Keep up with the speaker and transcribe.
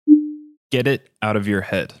Get it out of your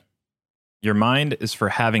head. Your mind is for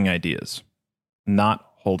having ideas, not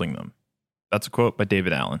holding them. That's a quote by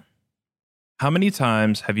David Allen. How many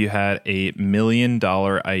times have you had $1 million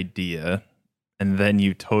idea and then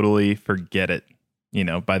you totally forget it,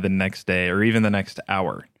 by the next day or even the next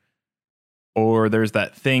hour? Or there's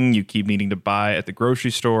that thing you keep needing to buy at the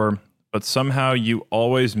grocery store, but somehow you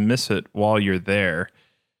always miss it while you're there.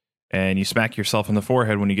 And you smack yourself in the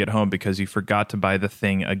forehead when you get home because you forgot to buy the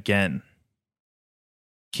thing again.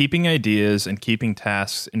 Keeping ideas and keeping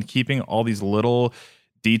tasks and keeping all these little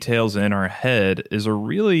details in our head is a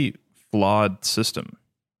really flawed system.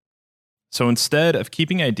 So instead of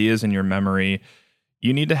keeping ideas in your memory,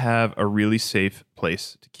 you need to have a really safe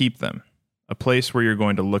place to keep them. A place where you're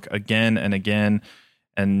going to look again and again,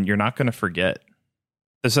 and you're not going to forget.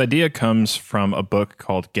 This idea comes from a book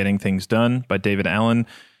called Getting Things Done by David Allen,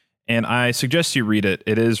 and I suggest you read it.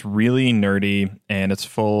 It is really nerdy, and it's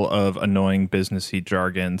full of annoying businessy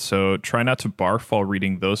jargon, so try not to barf while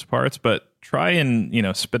reading those parts, but try and,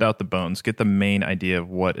 spit out the bones, get the main idea of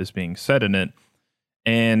what is being said in it.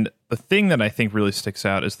 And the thing that I think really sticks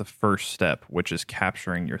out is the first step, which is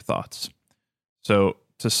capturing your thoughts. So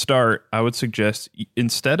to start, I would suggest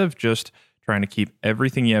instead of just trying to keep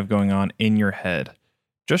everything you have going on in your head,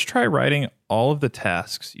 just try writing all of the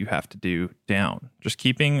tasks you have to do down. Just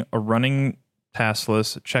keeping a running task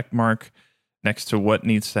list, a check mark next to what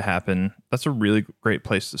needs to happen. That's a really great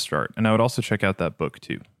place to start. And I would also check out that book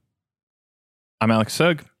too. I'm Alex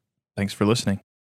Sugg. Thanks for listening.